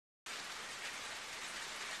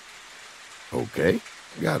Okay,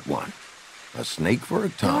 got one. A snake for a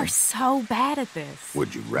tongue. You're so bad at this.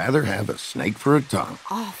 Would you rather have a snake for a tongue?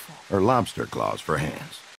 Awful. Or lobster claws for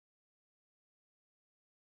hands?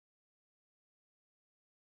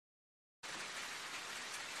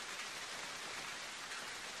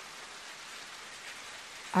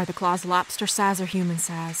 Are the claws lobster size or human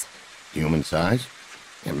size? Human size?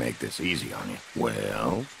 Can make this easy on you.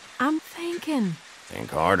 Well, I'm thinking.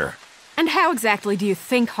 think harder. And how exactly do you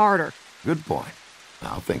think harder? Good point.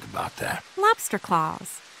 I'll think about that. Lobster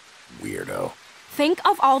claws. Weirdo. Think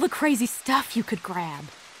of all the crazy stuff you could grab.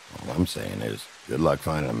 All I'm saying is, good luck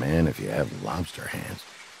finding a man if you have lobster hands.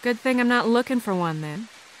 Good thing I'm not looking for one then.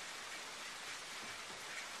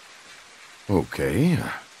 Okay,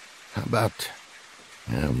 how about...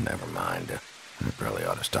 Oh, never mind. I probably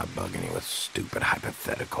ought to stop bugging you with stupid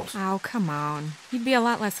hypotheticals. Oh, come on. You'd be a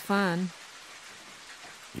lot less fun.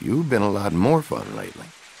 You've been a lot more fun lately.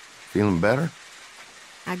 Feeling better?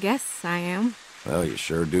 I guess I am. Well, you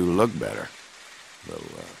sure do look better. Though,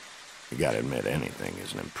 you gotta admit anything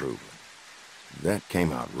is an improvement. That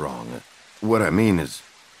came out wrong. What I mean is...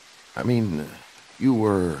 you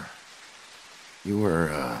were,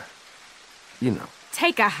 you know.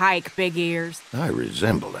 Take a hike, Big Ears. I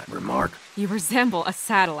resemble that remark. You resemble a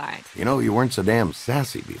satellite. You know, you weren't so damn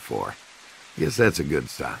sassy before. Guess that's a good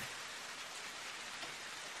sign.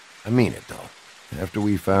 I mean it, though. After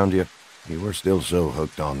we found you, you were still so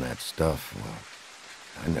hooked on that stuff,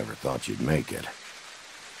 well, I never thought you'd make it.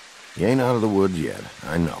 You ain't out of the woods yet,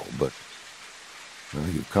 I know, but... well,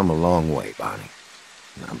 you've come a long way, Bonnie.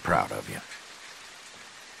 And I'm proud of you.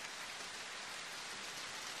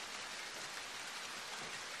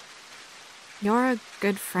 You're a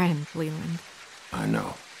good friend, Leland. I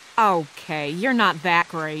know. Okay, you're not that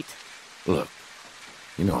great. Look,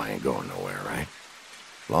 you know I ain't going nowhere, right?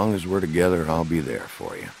 As long as we're together, I'll be there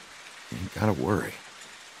for you. You ain't gotta worry.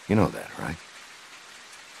 You know that, right?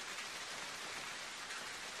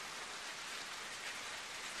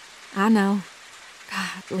 I know.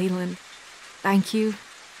 God, Leland, thank you.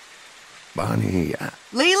 Bonnie,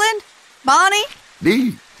 Leland? Bonnie?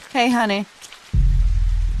 Dee! Hey, honey.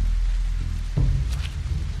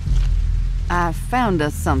 I found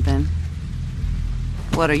us something.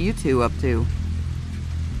 What are you two up to?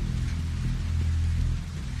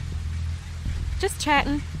 Just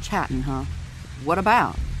chatting. Chatting, huh? What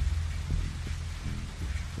about?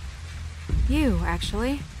 You,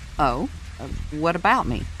 actually. Oh? What about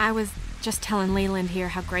me? I was just telling Leland here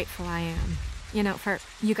how grateful I am. You know, for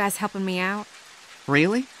you guys helping me out.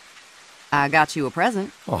 Really? I got you a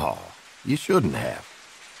present. Oh, you shouldn't have.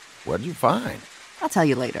 What'd you find? I'll tell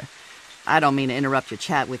you later. I don't mean to interrupt your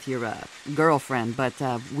chat with your, girlfriend, but,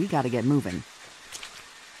 we gotta get moving.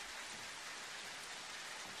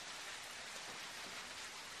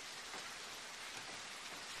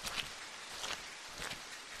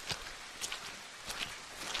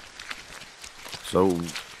 So,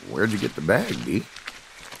 where'd you get the bag, Dee?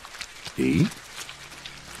 Dee?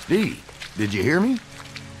 Dee, did you hear me?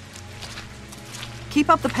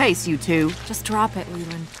 Keep up the pace, you two. Just drop it,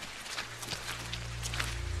 Leland.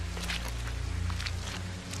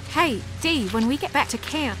 Hey, Dee, when we get back to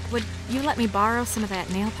camp, would you let me borrow some of that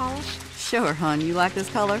nail polish? Sure, hon. You like this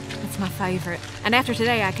color? It's my favorite. And after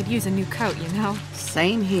today, I could use a new coat, you know?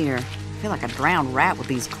 Same here. I feel like a drowned rat with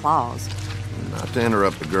these claws. Not to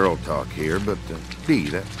interrupt the girl talk here, but, Dee,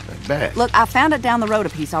 that bag. Look, I found it down the road a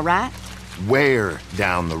piece, all right? Where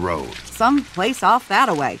down the road? Some place off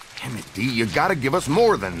that-a-way. Damn it, Dee, you gotta give us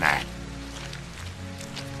more than that.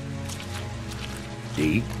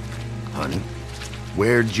 Dee, honey,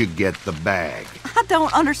 where'd you get the bag? I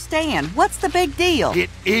don't understand. What's the big deal? It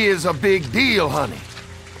is a big deal, honey.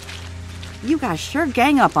 You guys sure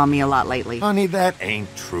gang up on me a lot lately. Honey, that ain't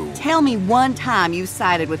true. Tell me one time you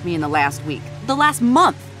sided with me in the last week. The last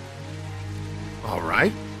month. All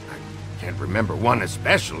right. I can't remember one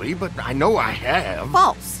especially, but I know I have.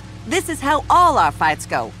 False. This is how all our fights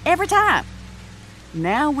go. Every time.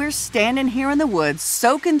 Now we're standing here in the woods,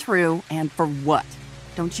 soaking through, and for what?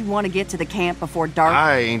 Don't you want to get to the camp before dark?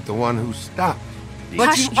 I ain't the one who stopped. But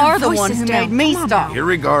Hush, you your are the voice one is who down. made me Come on stop. now.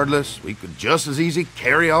 Irregardless, we could just as easy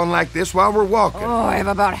carry on like this while we're walking. Oh, I've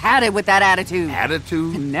about had it with that attitude.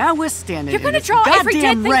 Attitude? And now we're standing You're in gonna this draw every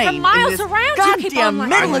goddamn dead thing from rain miles in this around you, keep goddamn on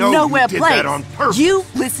like middle I of know you nowhere did place. that on purpose. You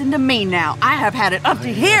listen to me now. I have had it up to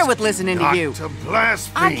here with listening to Got you. to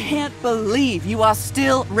blaspheme. I can't believe you are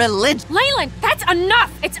still religious. Leland, that's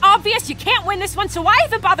enough! It's obvious you can't win this one, so why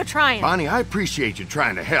even bother trying? Bonnie, I appreciate you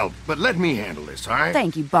trying to help, but let me handle this, all right?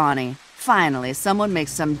 Thank you, Bonnie. Finally, someone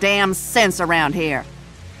makes some damn sense around here.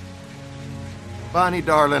 Bonnie,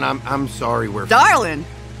 darling, I'm sorry we're... Darling!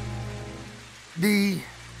 Dee,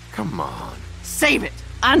 come on. Save it!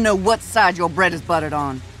 I know what side your bread is buttered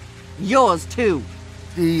on. Yours, too.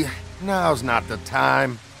 Dee, now's not the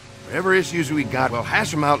time. Whatever issues we got, we'll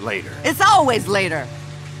hash them out later. It's always later.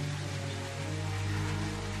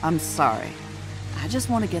 I'm sorry. I just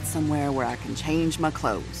want to get somewhere where I can change my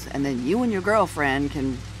clothes, and then you and your girlfriend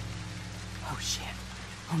can... Oh, shit.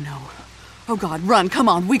 Oh, no. Oh, God, run. Come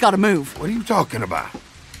on, we gotta move. What are you talking about?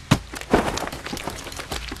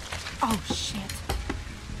 Oh, shit.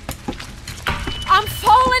 I'm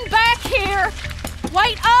falling back here!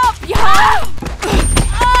 Wait up, y'all!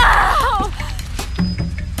 Oh!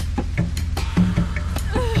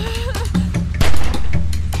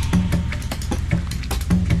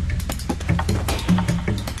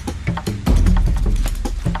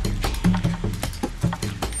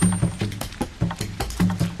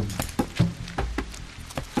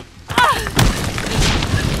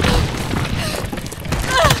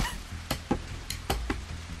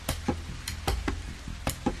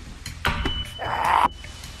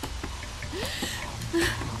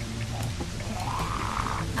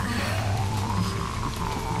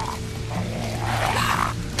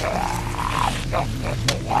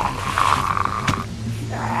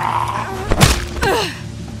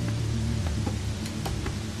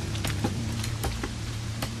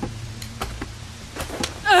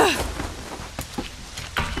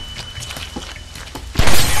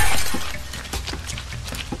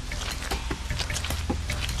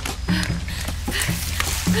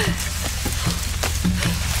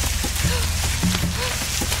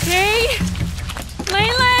 Dee?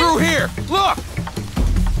 Leland? Through here! Look!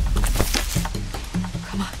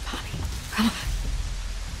 Come on, Bonnie. Come on.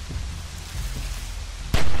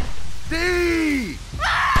 Dee!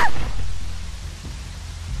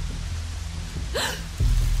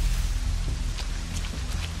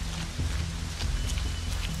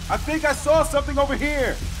 I think I saw something over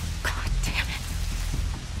here. God damn it.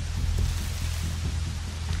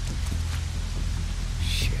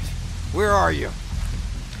 Shit. Where are you?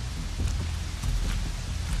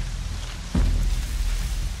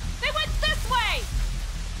 They went this way!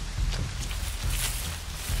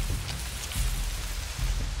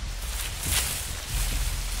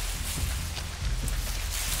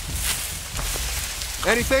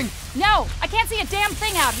 Anything? No, I can't see a damn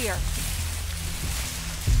thing out here.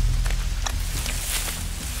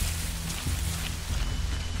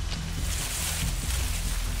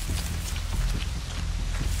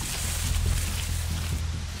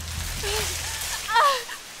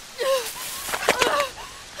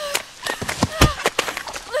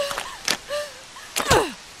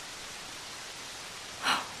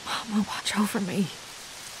 Mama, watch over me.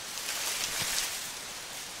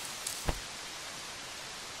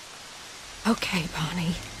 Okay,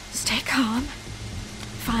 Bonnie. Stay calm.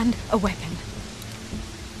 Find a weapon.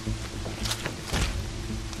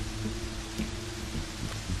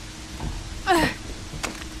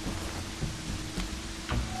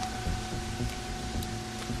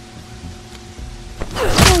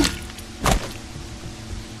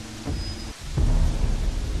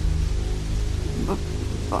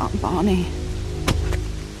 Bonnie.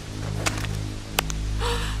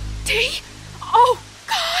 Dee? Oh,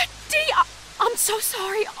 God! Dee! I'm so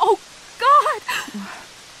sorry. Oh, God!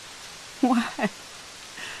 Why?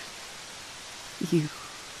 You...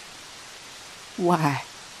 Why?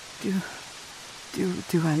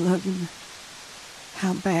 Do I love you?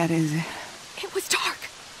 How bad is it? It was dark.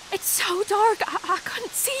 It's so dark. I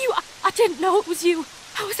couldn't see you. I didn't know it was you.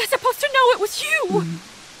 How was I supposed to know it was you?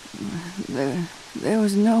 There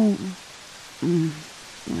was no...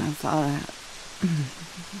 I thought I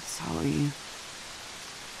saw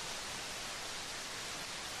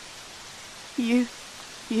you.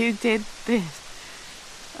 You did this.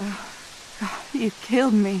 Oh, God, you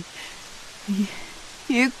killed me.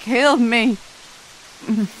 You killed me.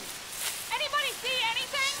 Anybody see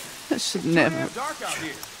anything? I should never Damn dark out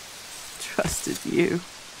here. trusted you.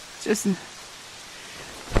 Just a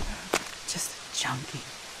junkie.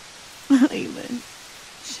 Leland.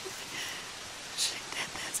 She did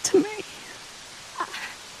this to me.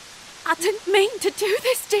 I didn't mean to do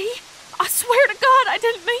this, Dee. I swear to God, I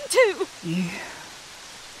didn't mean to.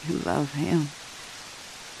 You love him.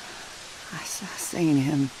 I seen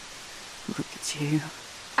him. Look at you.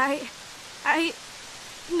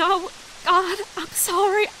 No, God, I'm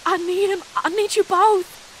sorry. I need him. I need you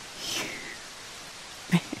both. You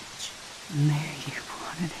bitch. And there you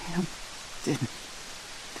wanted him. Didn't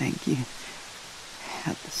think you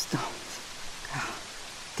had the stones. God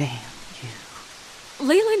damn you.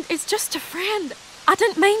 Leland is just a friend. I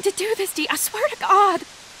didn't mean to do this, Dee. I swear to God.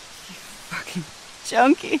 You fucking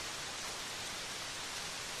junkie.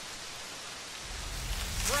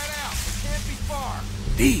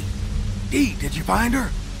 Dee! Dee, did you find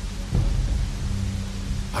her?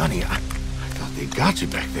 Bonnie, I thought they got you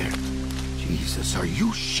back there. Jesus, are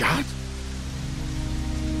you shot?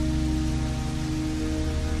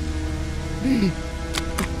 Dee!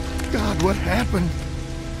 God, what happened?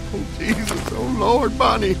 Oh, Jesus, oh, Lord,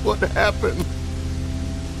 Bonnie, what happened?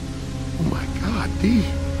 Oh, my God, Dee.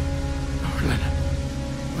 Darling,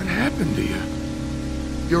 what happened to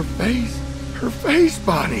you? Your face? Her face,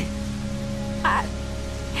 Bonnie! I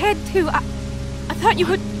had to. I thought you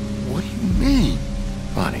would... What do you mean?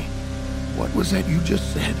 Bonnie, what was that you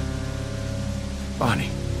just said? Bonnie,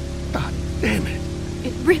 God damn it.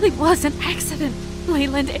 It really was an accident,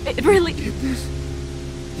 Leland. It really... You did this?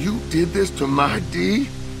 You did this to my Dee?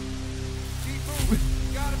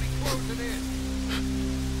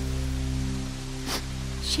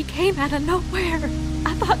 She came out of nowhere.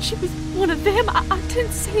 I thought she was one of them. I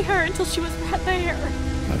didn't see her until she was right there.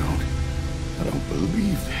 I don't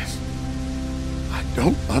believe this. I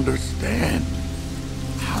don't understand.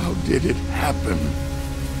 How did it happen?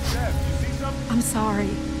 Steph, you see something? I'm sorry.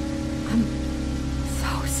 I'm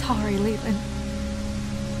so sorry, Leland.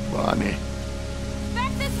 Bonnie,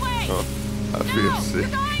 Back this way! I feel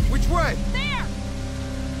sick. Which way? There!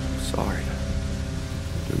 I'm sorry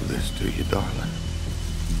to do this to you, darling.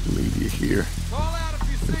 To leave you here, Call out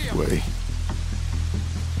if you see this him. way.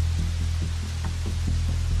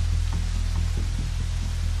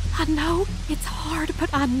 I know it's hard,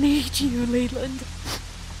 but I need you, Leland.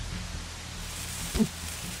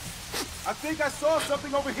 I think I saw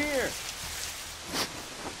something over here.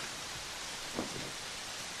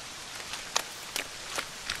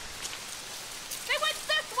 They went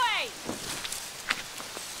this way!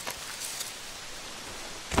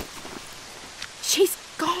 She's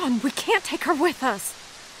gone. We can't take her with us.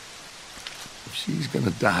 If she's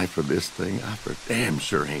gonna die for this thing, I for damn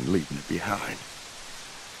sure ain't leaving it behind.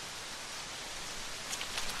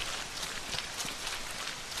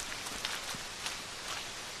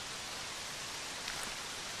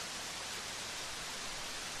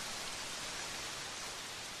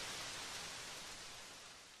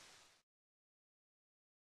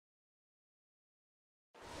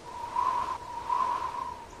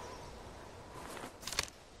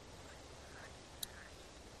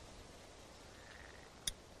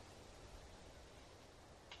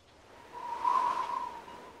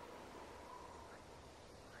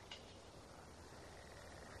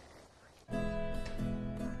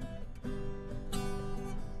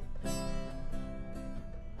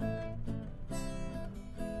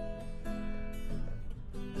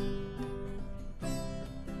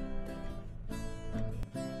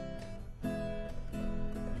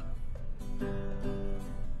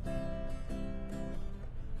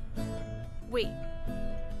 Wait.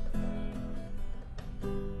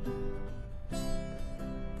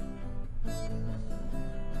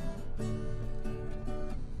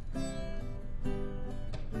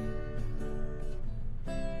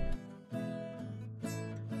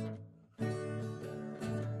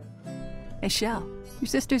 Hey, Shell, your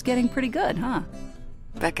sister's getting pretty good, huh?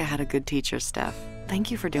 Becca had a good teacher, Steph.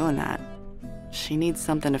 Thank you for doing that. She needs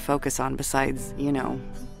something to focus on besides, you know,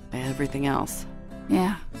 everything else.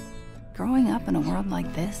 Yeah. Growing up in a world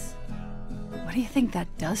like this, what do you think that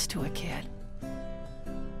does to a kid?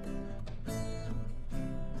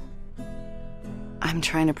 I'm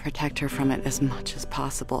trying to protect her from it as much as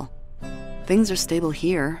possible. Things are stable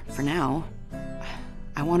here, for now.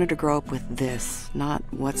 I want her to grow up with this, not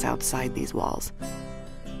what's outside these walls.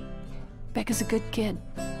 Becca's a good kid.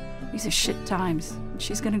 These are shit times, and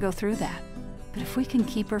she's gonna go through that. But if we can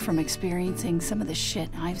keep her from experiencing some of the shit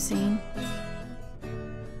I've seen...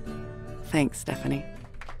 Thanks, Stephanie.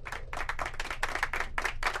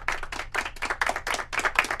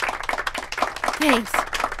 Thanks.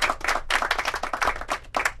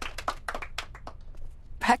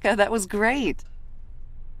 Becca, that was great.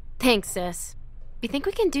 Thanks, sis. You think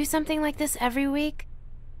we can do something like this every week?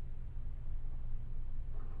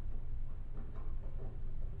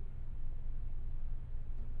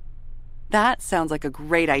 That sounds like a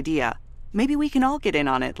great idea. Maybe we can all get in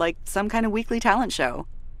on it, like some kind of weekly talent show.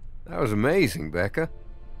 That was amazing, Becca.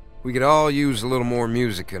 We could all use a little more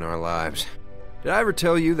music in our lives. Did I ever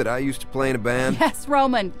tell you that I used to play in a band? Yes,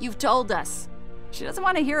 Roman, you've told us. She doesn't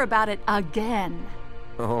want to hear about it again.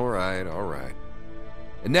 All right, all right.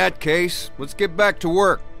 In that case, let's get back to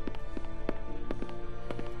work.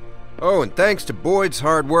 Oh, and thanks to Boyd's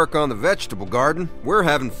hard work on the vegetable garden, we're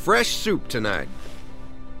having fresh soup tonight.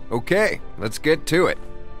 Okay, let's get to it.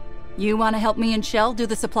 You want to help me and Shell do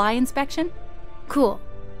the supply inspection? Cool.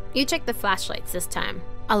 You check the flashlights this time.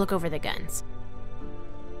 I'll look over the guns.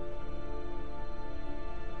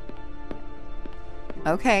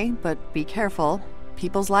 Okay, but be careful.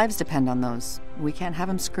 People's lives depend on those. We can't have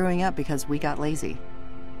them screwing up because we got lazy.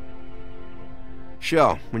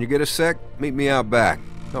 Shell, when you get a sec, meet me out back.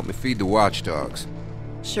 Help me feed the watchdogs.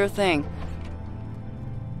 Sure thing.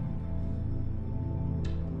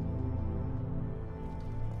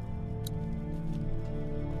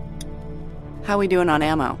 How we doing on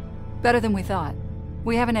ammo? Better than we thought.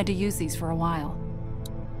 We haven't had to use these for a while.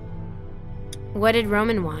 What did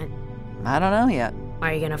Roman want? I don't know yet.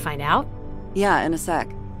 Are you gonna find out? Yeah, in a sec.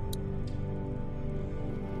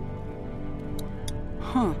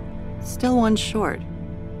 Huh. Still one short.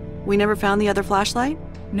 We never found the other flashlight?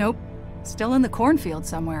 Nope. Still in the cornfield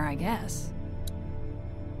somewhere, I guess.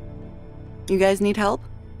 You guys need help?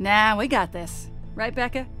 Nah, we got this. Right,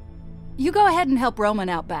 Becca? You go ahead and help Roman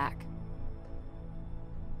out back.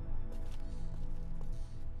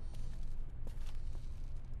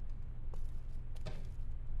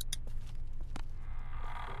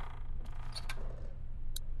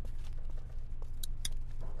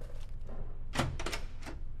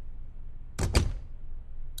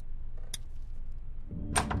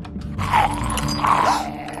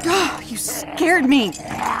 You scared me!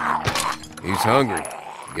 He's hungry.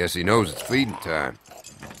 Guess he knows it's feeding time.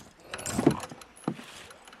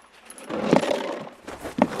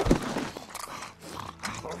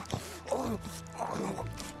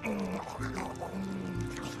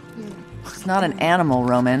 It's not an animal,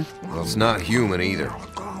 Roman. Well, it's not human either.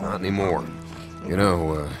 Not anymore. You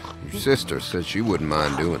know, your sister said she wouldn't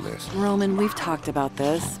mind doing this. Roman, we've talked about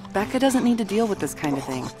this. Becca doesn't need to deal with this kind of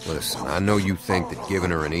thing. Listen, I know you think that giving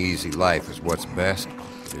her an easy life is what's best,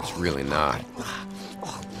 but it's really not.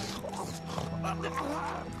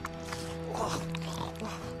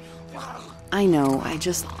 I know, I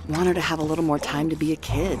just want her to have a little more time to be a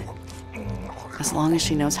kid. As long as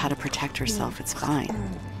she knows how to protect herself, it's fine.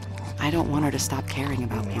 I don't want her to stop caring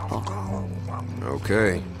about people.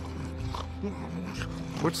 Okay.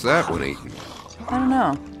 What's that one eating? I don't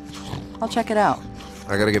know. I'll check it out.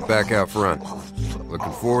 I gotta get back out front.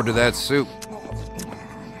 Looking forward to that soup.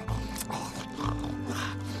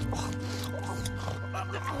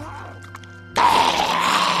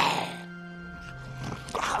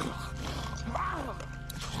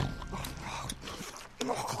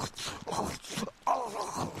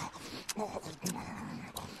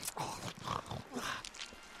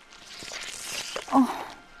 Oh,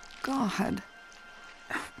 God.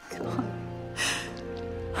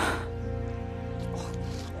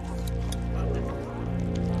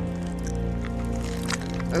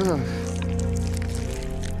 Ugh.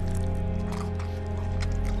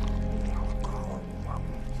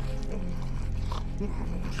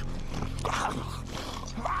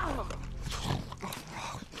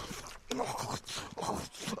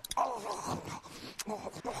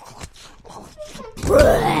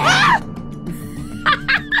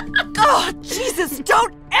 Oh, Jesus,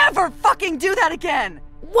 don't ever fucking do that again!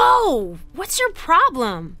 Whoa! What's your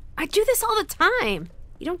problem? I do this all the time.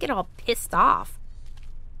 You don't get all pissed off.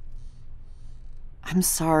 I'm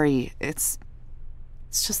sorry. It's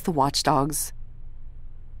just the watchdogs.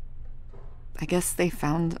 I guess they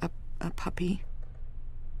found a puppy.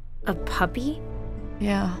 A puppy?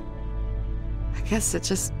 Yeah. I guess it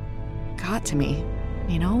just got to me.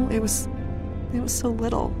 You know, it was so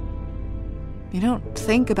little. You don't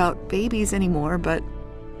think about babies anymore, but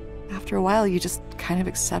after a while you just kind of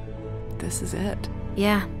accept this is it.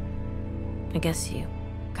 Yeah. I guess you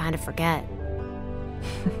kind of forget.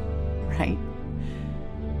 Right?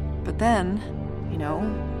 But then, you know,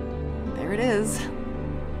 there it is.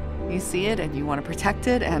 You see it and you want to protect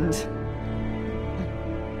it and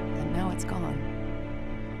now it's gone.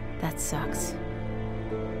 That sucks.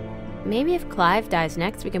 Maybe if Clive dies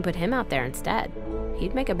next, we can put him out there instead.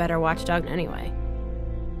 He'd make a better watchdog anyway.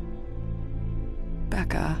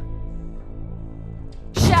 Becca.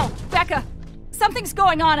 Shell! Becca! Something's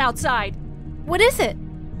going on outside! What is it?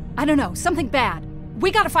 I don't know, something bad.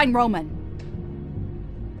 We gotta find Roman.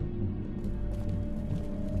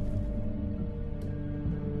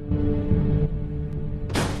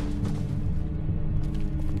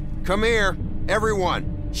 Come here,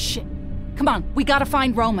 everyone. Shit. Come on, we gotta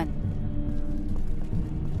find Roman.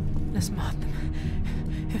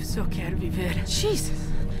 If så quer viver. Jesus.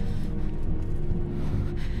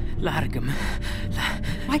 Larga-me.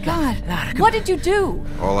 My God. Larga-me. What did you do?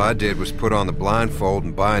 All I did was put on the blindfold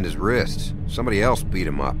and bind his wrists. Somebody else beat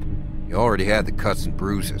him up. He already had the cuts and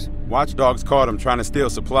bruises. Watchdogs caught him trying to steal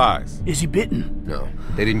supplies. Is he bitten? No,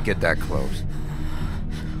 they didn't get that close.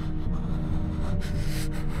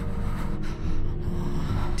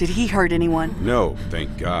 Did he hurt anyone? No,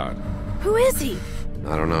 thank God. Who is he?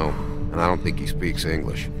 I don't know. and I don't think he speaks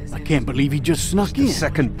English. I can't believe he just snuck in. The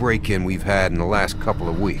second break-in we've had in the last couple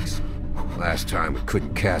of weeks. Last time we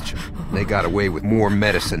couldn't catch him. They got away with more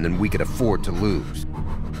medicine than we could afford to lose.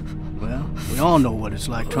 Well, we all know what it's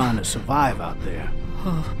like trying to survive out there.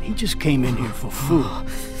 He just came in here for food.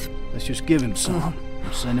 Let's just give him some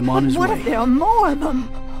and send him on his way. What if there are more of them?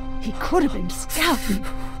 He could have been scouting.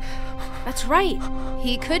 That's right.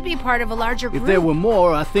 He could be part of a larger group. If there were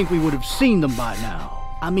more, I think we would have seen them by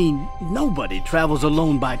now. I mean, nobody travels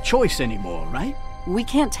alone by choice anymore, right? We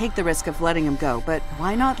can't take the risk of letting him go, but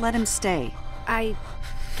why not let him stay? I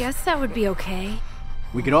guess that would be okay.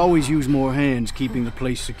 We could always use more hands keeping the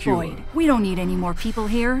place secure. Boyd, we don't need any more people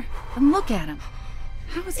here. And look at him.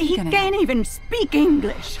 How is he gonna... He can't even speak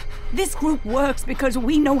English. This group works because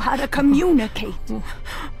we know how to communicate.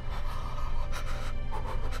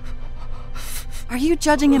 Are you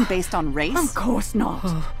judging him based on race? Of course not.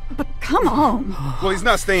 But come on. Well, he's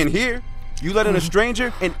not staying here. You let in a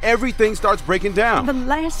stranger, and everything starts breaking down. The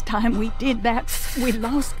last time we did that, we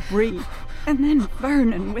lost Bree. And then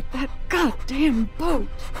Vernon with that goddamn boat.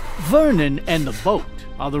 Vernon and the boat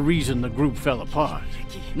are the reason the group fell apart.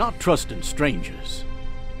 Not trusting strangers.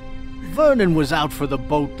 Vernon was out for the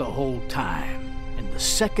boat the whole time. And the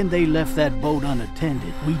second they left that boat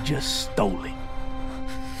unattended, we just stole it.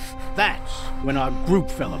 That's when our group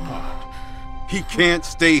fell apart. He can't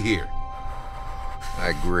stay here.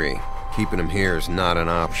 I agree. Keeping him here is not an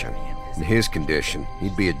option. In his condition,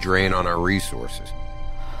 he'd be a drain on our resources.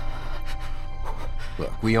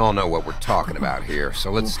 Look, we all know what we're talking about here,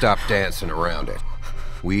 so let's stop dancing around it.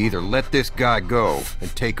 We either let this guy go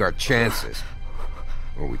and take our chances,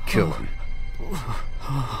 or we kill him.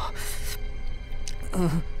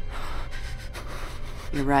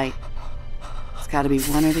 You're right. It's gotta be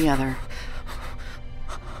one or the other.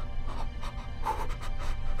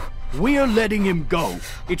 We're letting him go.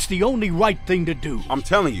 It's the only right thing to do. I'm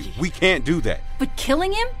telling you, we can't do that. But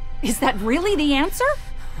killing him? Is that really the answer?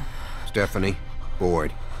 Stephanie,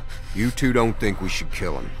 Boyd, you two don't think we should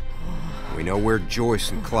kill him. We know where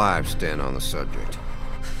Joyce and Clive stand on the subject.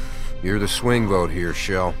 You're the swing vote here,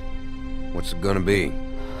 Shell. What's it gonna be?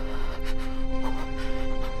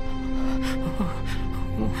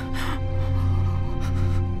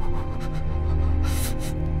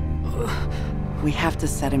 We have to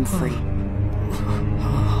set him free.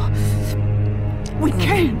 We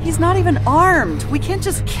can't. He's not even armed. We can't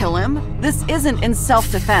just kill him. This isn't in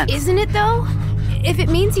self-defense. Isn't it, though? If it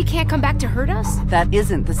means he can't come back to hurt us? That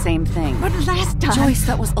isn't the same thing. But last time... Joyce,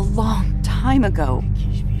 that was a long time ago.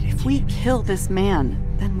 If we kill this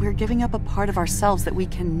man, then we're giving up a part of ourselves that we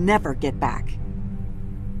can never get back.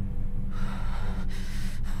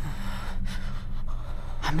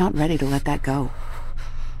 I'm not ready to let that go.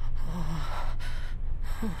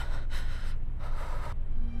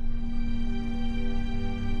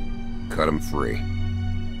 Cut him free.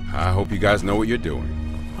 I hope you guys know what you're doing.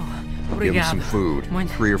 Give him some food,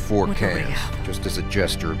 3 or 4 cans, just as a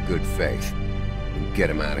gesture of good faith, and get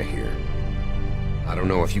him out of here. I don't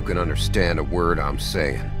know if you can understand a word I'm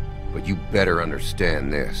saying, but you better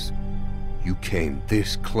understand this. You came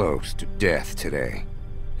this close to death today,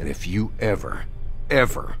 and if you ever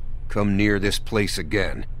come near this place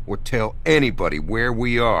again, or tell anybody where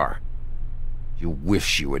we are, you'll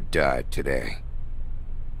wish you had died today.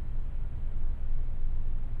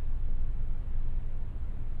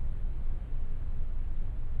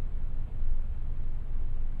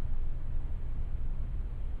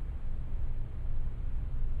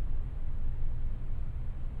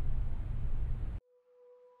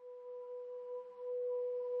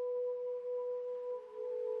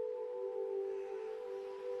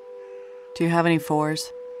 Do you have any 4s?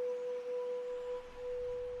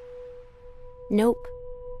 Nope.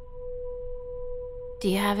 Do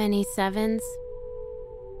you have any 7s?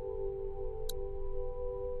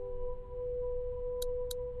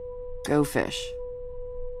 Go fish.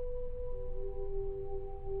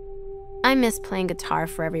 I miss playing guitar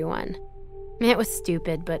for everyone. It was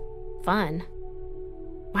stupid, but fun.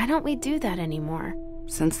 Why don't we do that anymore?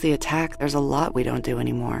 Since the attack, there's a lot we don't do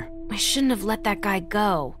anymore. I shouldn't have let that guy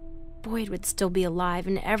go. Boyd would still be alive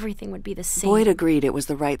and everything would be the same. Boyd agreed it was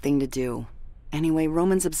the right thing to do. Anyway,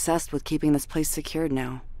 Roman's obsessed with keeping this place secured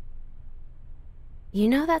now. You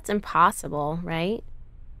know that's impossible, right?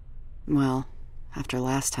 Well, after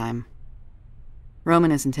last time.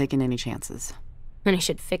 Roman isn't taking any chances. And he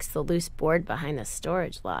should fix the loose board behind the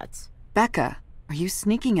storage lots. Becca, are you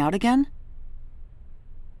sneaking out again?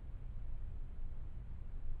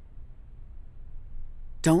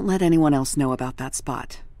 Don't let anyone else know about that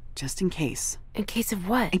spot. Just in case. In case of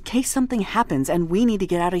what? In case something happens and we need to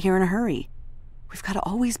get out of here in a hurry. We've got to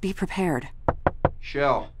always be prepared.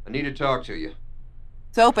 Shell, I need to talk to you.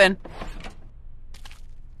 It's open.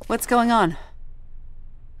 What's going on?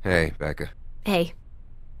 Hey, Becca. Hey.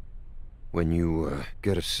 When you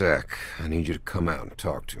get a sec, I need you to come out and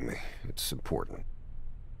talk to me. It's important.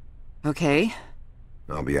 Okay.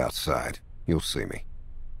 I'll be outside. You'll see me.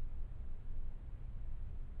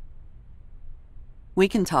 We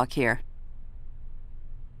can talk here.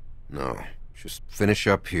 No, just finish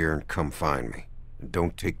up here and come find me. And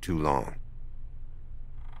don't take too long.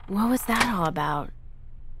 What was that all about?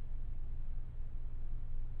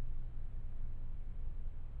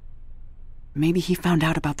 Maybe he found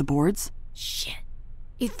out about the boards? Shit.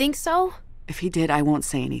 You think so? If he did, I won't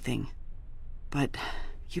say anything. But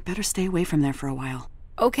you better stay away from there for a while.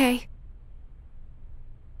 Okay.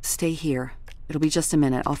 Stay here. It'll be just a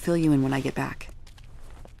minute. I'll fill you in when I get back.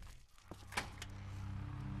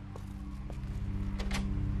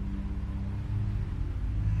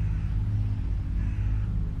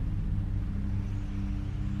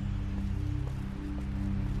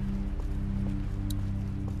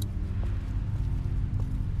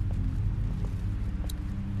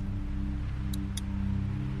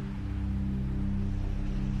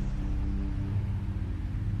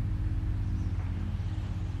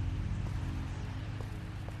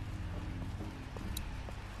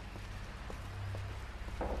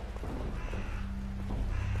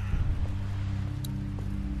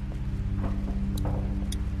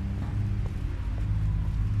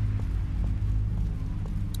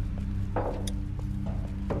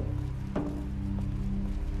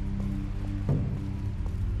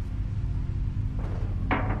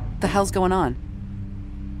 What the hell's going on?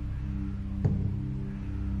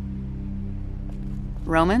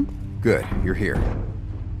 Roman? Good, you're here.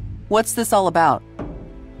 What's this all about?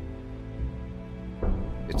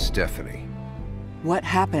 It's Stephanie. What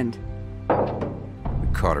happened?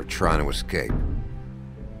 We caught her trying to escape.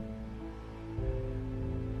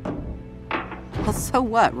 Well, so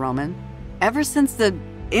what, Roman? Ever since the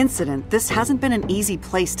incident, this hasn't been an easy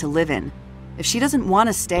place to live in. If she doesn't want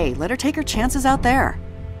to stay, let her take her chances out there.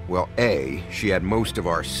 Well, A, she had most of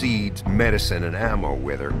our seeds, medicine, and ammo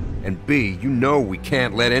with her. And B, you know we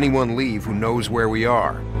can't let anyone leave who knows where we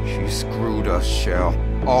are. She screwed us, Shell.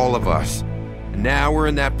 All of us. And now we're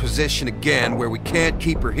in that position again where we can't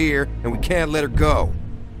keep her here and we can't let her go.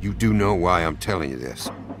 You do know why I'm telling you this,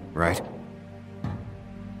 right?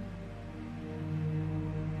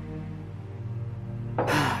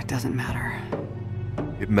 It doesn't matter.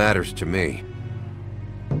 It matters to me.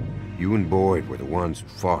 You and Boyd were the ones who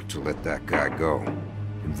fought to let that guy go.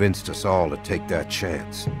 Convinced us all to take that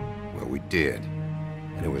chance. Well, we did.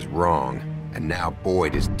 And it was wrong. And now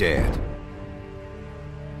Boyd is dead.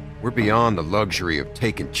 We're beyond the luxury of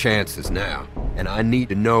taking chances now. And I need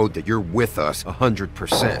to know that you're with us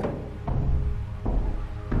 100%.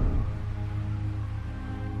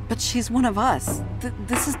 But she's one of us.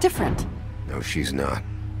 This is different. No, she's not.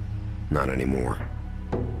 Not anymore.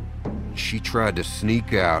 She tried to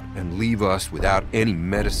sneak out and leave us without any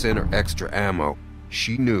medicine or extra ammo.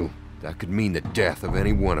 She knew that could mean the death of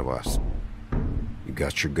any one of us. You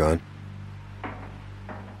got your gun?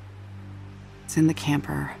 It's in the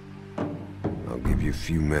camper. I'll give you a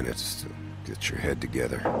few minutes to get your head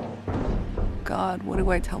together. God, what do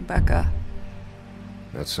I tell Becca?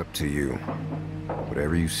 That's up to you.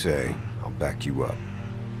 Whatever you say, I'll back you up.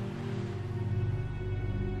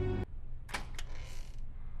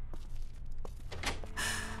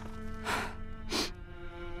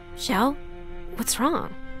 Shell? What's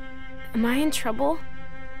wrong? Am I in trouble?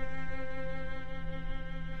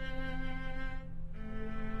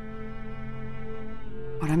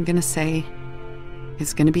 What I'm gonna say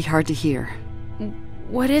is gonna be hard to hear.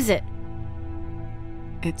 What is it?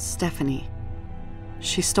 It's Stephanie.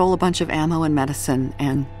 She stole a bunch of ammo and medicine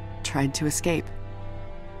and tried to escape.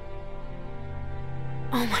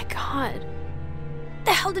 Oh my god.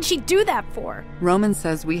 The hell did she do that for? Roman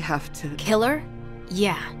says we have to... Kill her?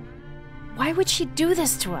 Yeah. Why would she do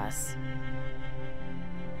this to us?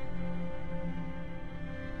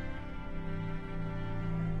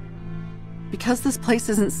 Because this place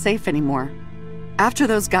isn't safe anymore. After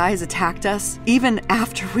those guys attacked us, even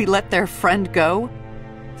after we let their friend go,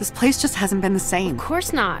 this place just hasn't been the same. Of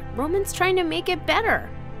course not. Roman's trying to make it better.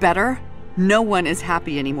 Better? No one is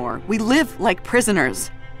happy anymore. We live like prisoners.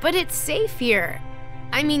 But it's safe here.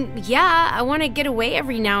 I mean, yeah, I want to get away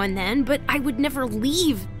every now and then, but I would never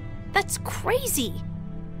leave. That's crazy.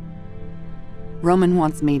 Roman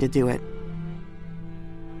wants me to do it.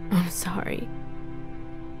 I'm sorry.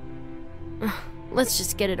 Let's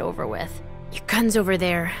just get it over with. Your gun's over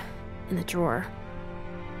there, in the drawer.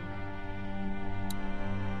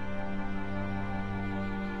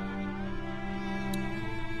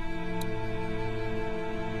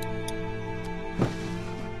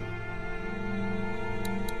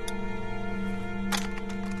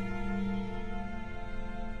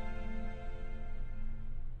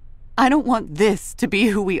 don't want this to be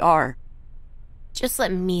who we are. Just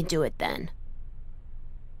let me do it then.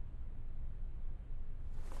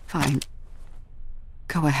 Fine.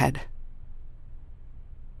 Go ahead.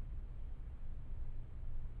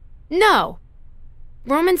 No!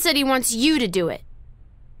 Roman said he wants you to do it.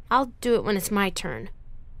 I'll do it when it's my turn.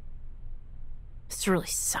 This really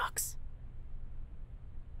sucks.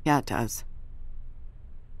 Yeah, it does.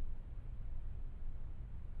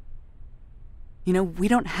 You know, we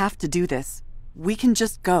don't have to do this. We can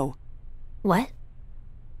just go. What?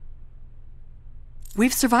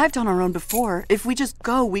 We've survived on our own before. If we just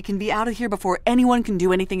go, we can be out of here before anyone can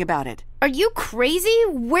do anything about it. Are you crazy?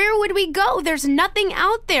 Where would we go? There's nothing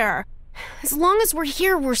out there. As long as we're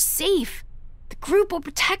here, we're safe. The group will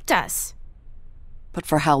protect us. But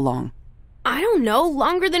for how long? I don't know.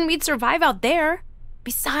 Longer than we'd survive out there.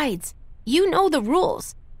 Besides, you know the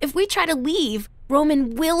rules. If we try to leave,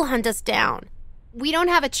 Roman will hunt us down. We don't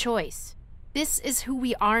have a choice. This is who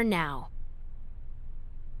we are now.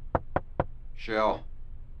 Shell,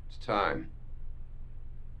 it's time.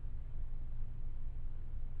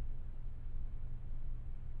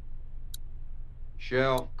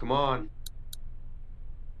 Shell, come on.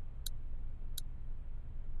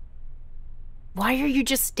 Why are you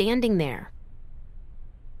just standing there?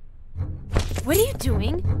 What are you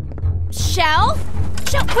doing? Shell?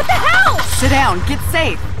 Shell, what the hell? Sit down, get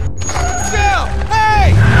safe. Shell!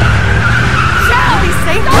 Hey! Shell! Be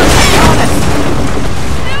safe, I promise.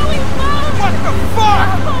 No, we won't! What the fuck?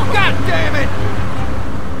 God damn it!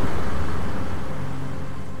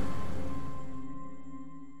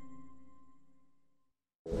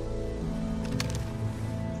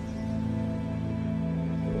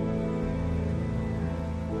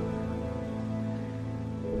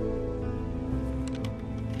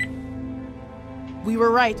 We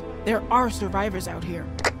were right. There are survivors out here.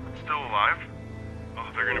 Still alive? Oh,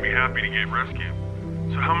 they're gonna be happy to get rescued.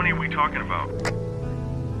 So how many are we talking about?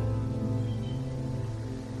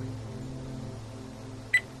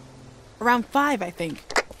 Around 5, I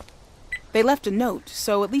think. They left a note,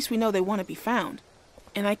 so at least we know they want to be found.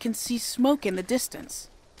 And I can see smoke in the distance.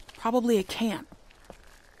 Probably a camp.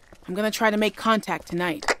 I'm gonna try to make contact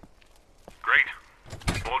tonight. Great.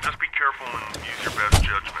 Well, just be careful and use your best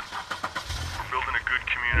judgment. We're building a good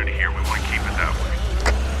community here. We want to keep it that way.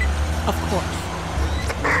 Of course.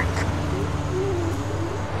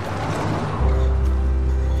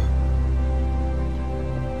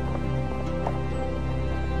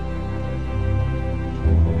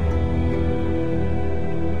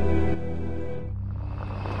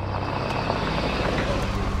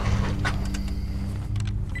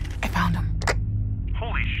 I found him.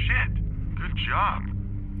 Holy shit. Good job.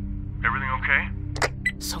 Everything okay?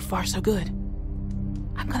 So far, so good.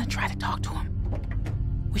 I'm gonna try to talk to him.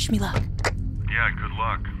 Wish me luck. Yeah, good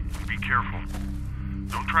luck. Be careful.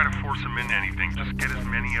 Don't try to force them into anything. Just get as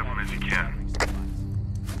many of them as you can.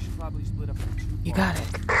 You got it.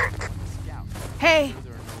 Hey!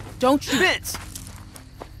 Don't shoot! Vince!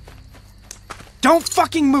 Don't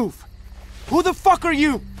fucking move! Who the fuck are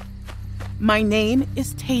you? My name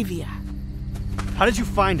is Tavia. How did you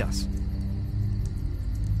find us?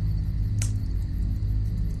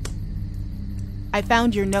 I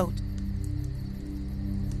found your note.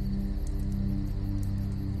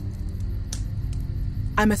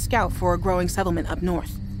 I'm a scout for a growing settlement up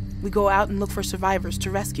north. We go out and look for survivors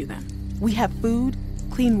to rescue them. We have food,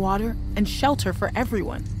 clean water, and shelter for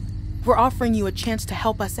everyone. We're offering you a chance to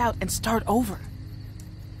help us out and start over.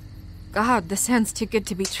 God, this sounds too good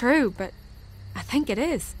to be true, but I think it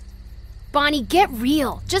is. Bonnie, get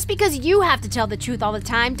real. Just because you have to tell the truth all the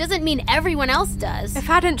time doesn't mean everyone else does. If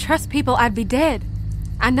I didn't trust people, I'd be dead.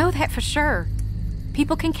 I know that for sure.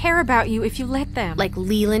 People can care about you if you let them. Like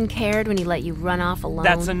Leland cared when he let you run off alone.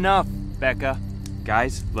 That's enough, Becca.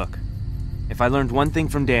 Guys, look. If I learned one thing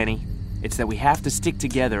from Danny, it's that we have to stick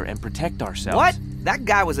together and protect ourselves. What? That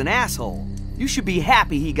guy was an asshole. You should be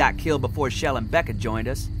happy he got killed before Shell and Becca joined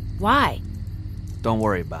us. Why? Don't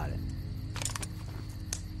worry about it.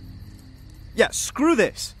 Yeah, screw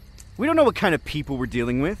this. We don't know what kind of people we're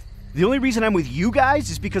dealing with. The only reason I'm with you guys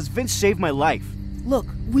is because Vince saved my life. Look,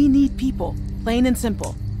 we need people. Plain and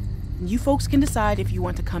simple. You folks can decide if you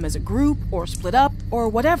want to come as a group or split up or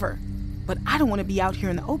whatever. But I don't want to be out here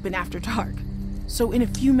in the open after dark. So in a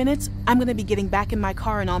few minutes, I'm going to be getting back in my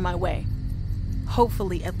car and on my way.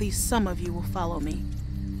 Hopefully, at least some of you will follow me.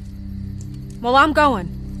 Well, I'm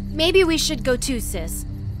going. Maybe we should go too, sis.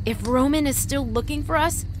 If Roman is still looking for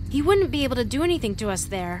us, he wouldn't be able to do anything to us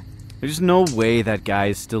there. There's no way that guy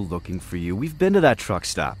is still looking for you. We've been to that truck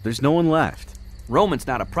stop. There's no one left. Roman's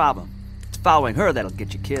not a problem. It's following her that'll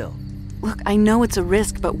get you killed. Look, I know it's a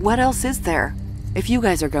risk, but what else is there? If you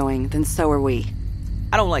guys are going, then so are we.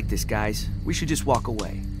 I don't like this, guys. We should just walk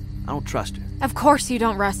away. I don't trust her. Of course you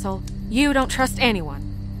don't, Russell. You don't trust anyone.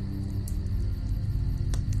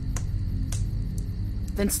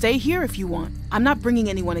 Then stay here if you want. I'm not bringing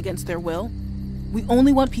anyone against their will. We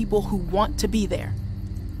only want people who want to be there.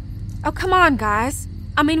 Oh, come on, guys.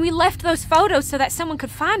 I mean, we left those photos so that someone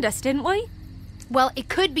could find us, didn't we? Well, it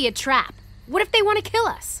could be a trap. What if they want to kill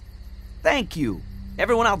us? Thank you.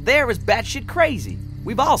 Everyone out there is batshit crazy.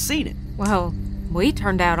 We've all seen it. Well, we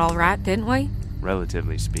turned out all right, didn't we?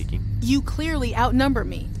 Relatively speaking. You clearly outnumber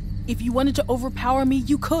me. If you wanted to overpower me,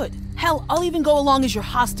 you could. Hell, I'll even go along as your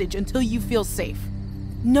hostage until you feel safe.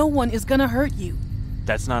 No one is gonna hurt you.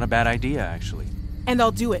 That's not a bad idea, actually. And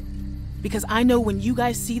I'll do it. Because I know when you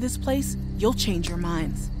guys see this place, you'll change your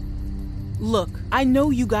minds. Look, I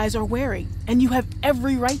know you guys are wary, and you have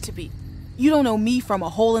every right to be. You don't know me from a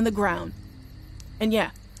hole in the ground. And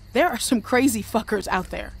yeah, there are some crazy fuckers out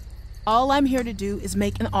there. All I'm here to do is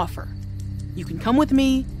make an offer. You can come with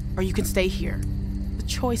me, or you can stay here. The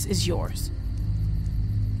choice is yours.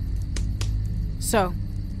 So,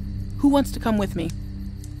 who wants to come with me?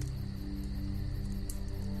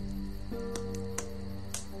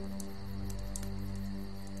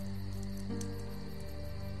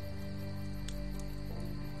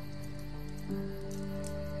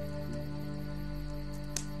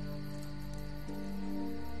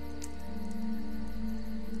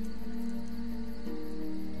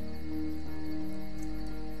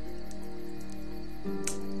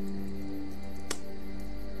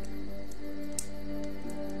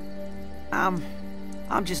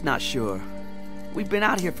 I'm just not sure. We've been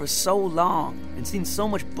out here for so long and seen so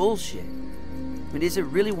much bullshit. I mean, is it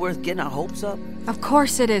really worth getting our hopes up? Of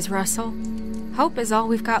course it is, Russell. Hope is all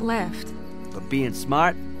we've got left. But being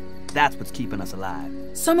smart, that's what's keeping us alive.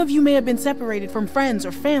 Some of you may have been separated from friends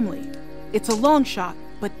or family. It's a long shot,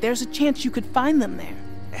 but there's a chance you could find them there.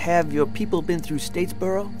 Have your people been through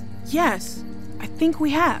Statesboro? Yes, I think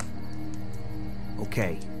we have.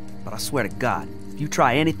 Okay, but I swear to God, if you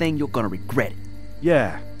try anything, you're gonna regret it.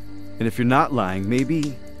 Yeah, and if you're not lying,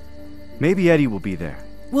 maybe Eddie will be there.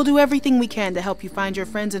 We'll do everything we can to help you find your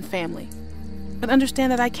friends and family. But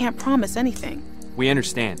understand that I can't promise anything. We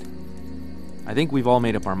understand. I think we've all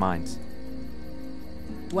made up our minds.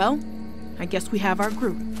 Well, I guess we have our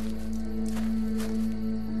group.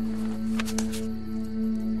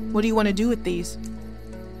 What do you want to do with these?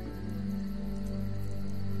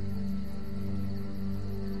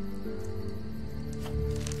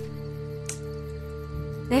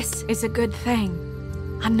 This is a good thing.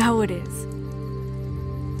 I know it is.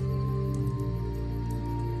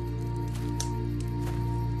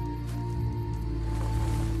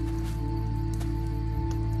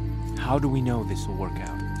 How do we know this will work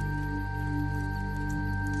out?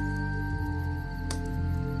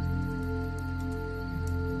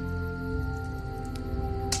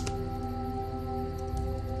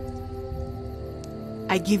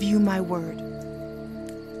 I give you my word.